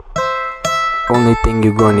Only thing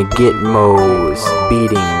you're gonna get most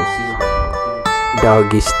beatings.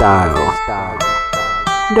 Doggy style.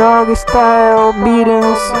 Doggy style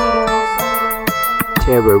beatings.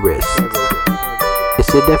 Terrorist.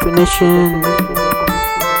 It's the definition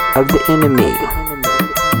of the enemy.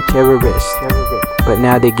 Terrorist. But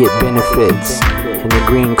now they get benefits and a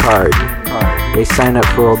green card. They sign up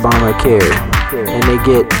for Obamacare and they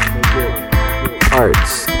get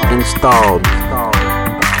parts installed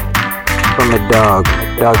from a dog,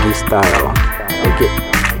 doggy style. They get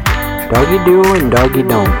doggy do and doggy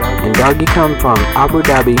don't. And doggy come from Abu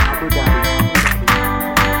Dhabi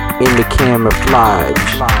in the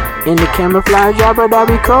camouflage. In the camouflage Abu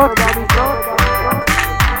Dhabi coat.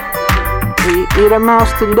 We eat a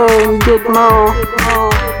mouse today and get more.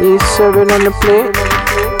 He's serving on the plate.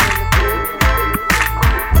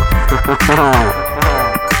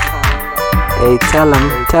 Hey, tell him,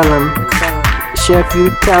 chef, you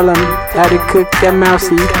tell him how to cook that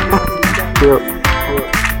mousey.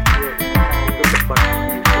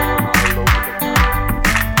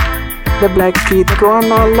 The black teeth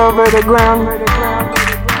going all over the ground.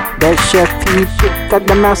 That chef, he got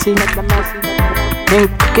the mousey and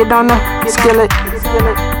cook it on the skillet.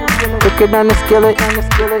 Cook it on the skillet.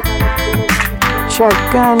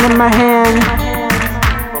 Shotgun in my hand.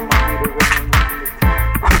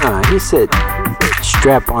 He said,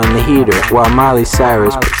 strap on the heater while Miley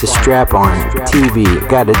Cyrus puts a strap on TV.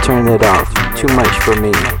 Gotta turn it off. Too much for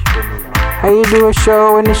me. How you do a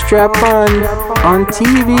show and a strap on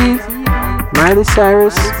TV? Miley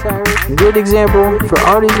Cyrus, good example for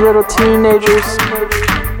all these little teenagers.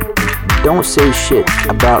 Don't say shit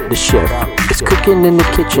about the chef. It's cooking in the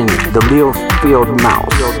kitchen. The little field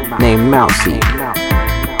mouse named Mousy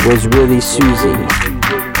was really Susie,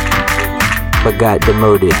 but got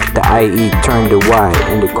demoted. The IE turned to Y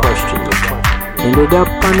into question. Ended up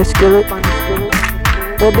on the skillet.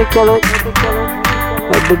 Had to kill it.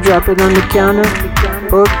 Had to drop it on the counter.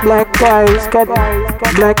 Both black guys got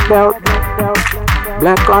black belt.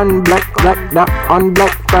 Black on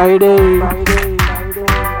Black Friday.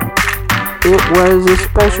 It was a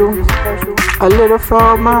special. A little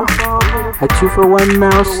foul mouth. A 2-for-1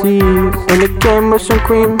 mousey. And it came with some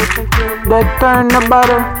cream that turned the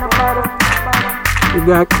butter. You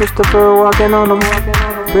got Christopher walking on him.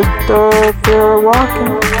 Christopher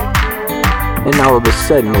walking. And all of a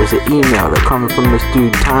sudden there's an email that comes from this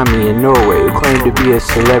dude Tommy in Norway who claimed to be a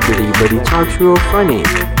celebrity, but he talks real funny.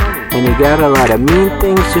 And he got a lot of mean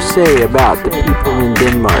things to say about the people in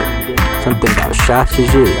Denmark. Something about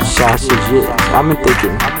sausages. I'ma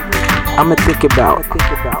think about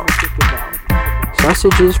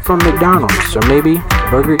sausages from McDonald's or maybe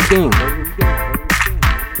Burger King.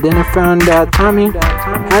 Then I found out Tommy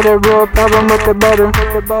had a real problem with the butter.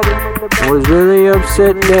 Was really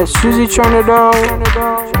upset that Susie turned it all.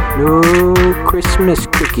 No Christmas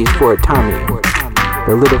cookies for Tommy.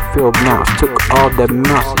 The little field mouse took all the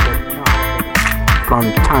mouse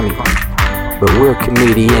from Tommy. But we're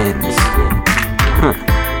comedians.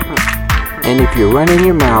 And if you're running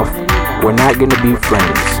your mouth, we're not gonna be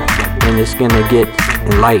friends. And it's gonna get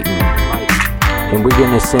enlightened. And we're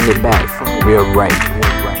gonna send it back real right.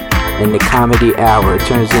 And the comedy hour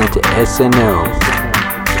turns into SNL.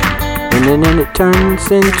 And then it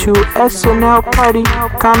turns into SNL party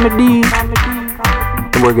comedy.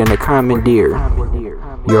 And we're gonna commandeer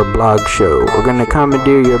your blog show. We're gonna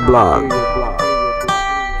commandeer your blog.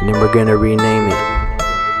 And then we're gonna rename it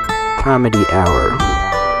Comedy Hour.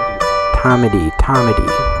 Tomedy.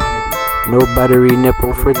 No buttery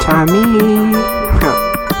nipple for Tommy.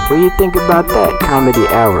 What do you think about that? Comedy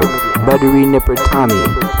Hour. Buttery nipper Tommy,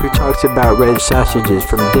 who talks about red sausages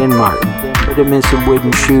from Denmark. Put him in some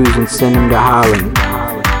wooden shoes and send him to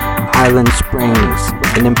Highland Springs.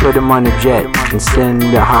 And then put him on a jet and send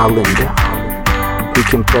him to Holland. He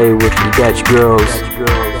can play with the Dutch girls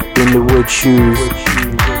in the wood shoes.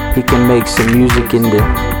 He can make some music in the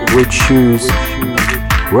wood shoes.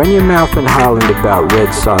 Run your mouth in Holland about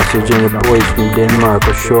red sausage, and the boys from Denmark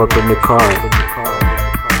will show up in the car.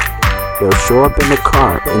 They'll show up in the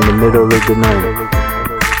car in the middle of the night.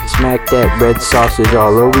 Smack that red sausage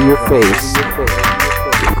all over your face.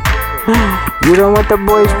 You don't want the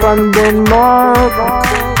boys from Denmark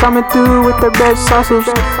coming through with the red sausage.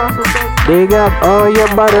 They got all your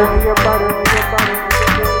butter.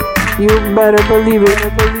 You better believe it.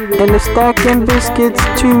 And the stacking biscuits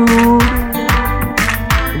too.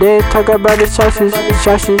 They talk about the sausage.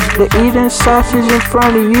 They're eating sausage in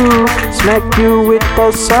front of you. Smack you with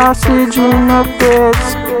the sausage in the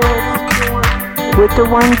face. With the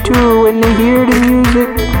 1-2, and they hear the music.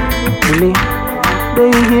 And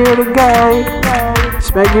they hear the guy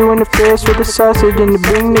smack you in the face with a sausage, and to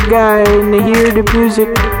bring the guy and to hear the music.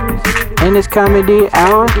 And it's comedy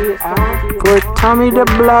hour for Tommy the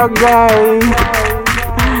Blog Guy.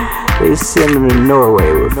 They send him to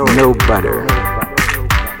Norway with no butter.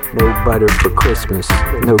 No butter for Christmas.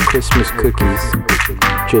 No Christmas cookies.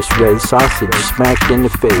 Just red sausage smacked in the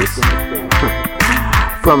face.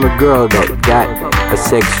 From a girl that got a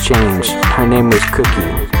sex change. Her name was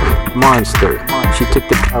Cookie Monster. She took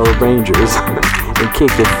the Power Rangers and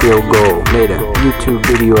kicked a field goal. Made a YouTube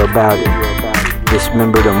video about it.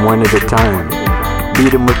 Dismembered them one at a time.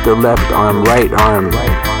 Beat him with the left arm, right arm.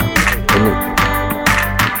 And then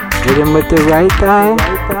hit him with the right thigh.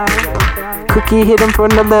 Cookie hit him from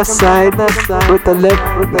the left side with the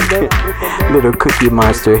left. Little Cookie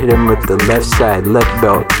Monster hit him with the left side, left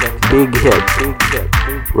belt. Big hip.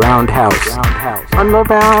 Roundhouse. On the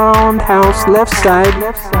roundhouse, left side.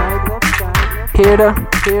 Hit her.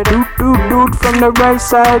 Dude from the right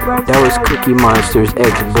side. That was Cookie Monster's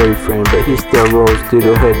ex-boyfriend, but he still rolls through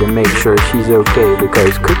the hood to make sure she's okay,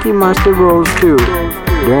 because Cookie Monster rolls too.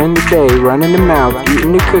 During the day, running the mouth,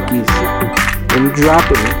 eating the cookies, and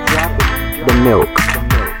dropping the milk.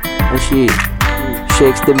 And she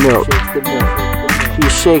shakes the milk. She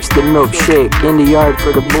shakes the milkshake in the yard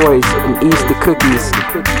for the boys and eats the cookies.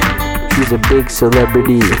 She's a big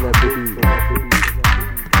celebrity.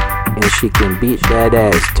 And she can beat that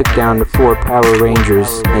ass. Took down the 4 Power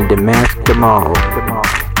Rangers and demasked them all.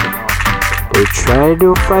 They tried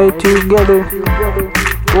to fight together.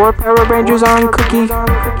 4 Power Rangers on Cookie.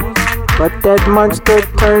 But that monster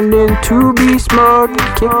turned into Beast Mode.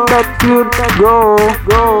 Kicked that field goal.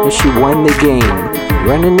 And she won the game.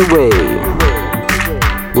 Running away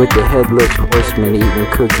with the headless horseman eating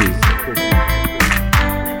cookies.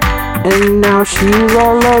 And now she's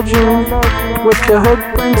a legend with the Hood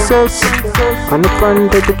Princess on the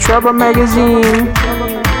front of the Trouble magazine.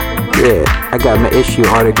 Yeah, I got my issue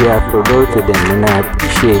autographed for both of them, and I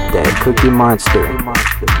appreciate that. Cookie Monster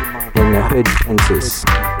and the Hood Princess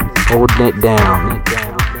holding it down,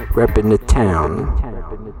 repping the town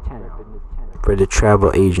for the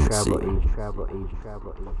travel agency.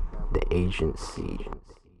 The agency.